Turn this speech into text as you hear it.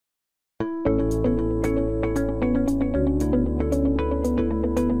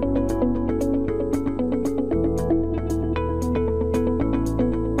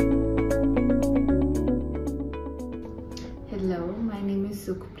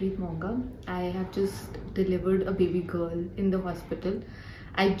Sukhpreet. I have just delivered a baby girl in the hospital.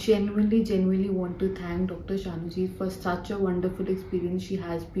 I genuinely want to thank Dr. Shanuji for such a wonderful experience. She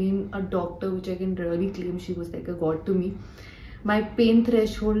has been a doctor which I can really claim she was like a god to me. My pain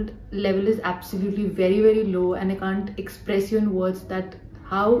threshold level is absolutely very low, and I can't express you in words that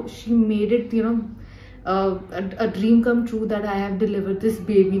how she made it, a dream come true that I have delivered this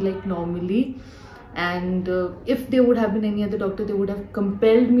baby like normally. And if there would have been any other doctor, they would have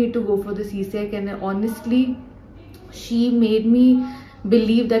compelled me to go for the C-sec, and honestly she made me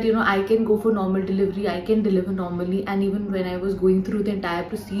believe that I can go for normal delivery, I can deliver normally. And even when I was going through the entire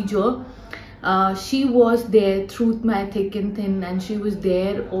procedure, she was there through my thick and thin, and she was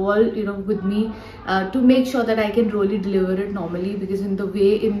there all with me to make sure that I can really deliver it normally. Because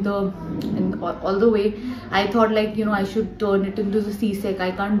all the way I thought like I should turn it into the C-sec, I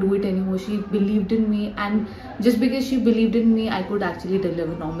can't do it anymore. She believed in me, and just because she believed in me, I could actually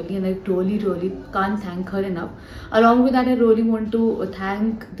deliver normally, and I really can't thank her enough. Along with that, I really want to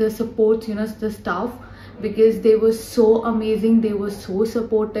thank the support, the staff, because they were so amazing, they were so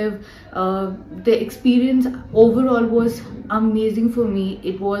supportive. The experience overall was amazing for me.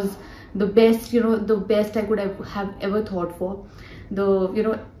 It was the best, the best I could have ever thought for.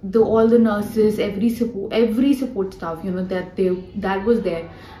 All the nurses, every support staff, that was there,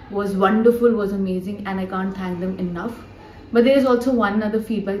 was wonderful, was amazing, and I can't thank them enough. But there is also one other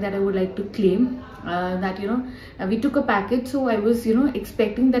feedback that I would like to claim, that we took a package, so I was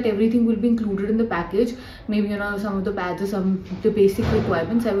expecting that everything will be included in the package. Maybe some of the pads or some of the basic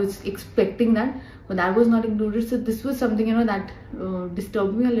requirements, I was expecting that, but that was not included. So this was something that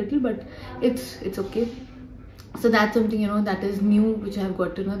disturbed me a little, but it's okay. So that's something that is new, which I have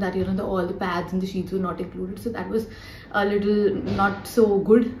got to know, that all the pads and the sheets were not included. So that was a little not so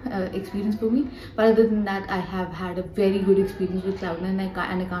good experience for me. But other than that, I have had a very good experience with Cloudnine, and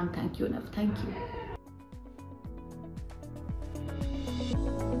I can't thank you enough. Thank you.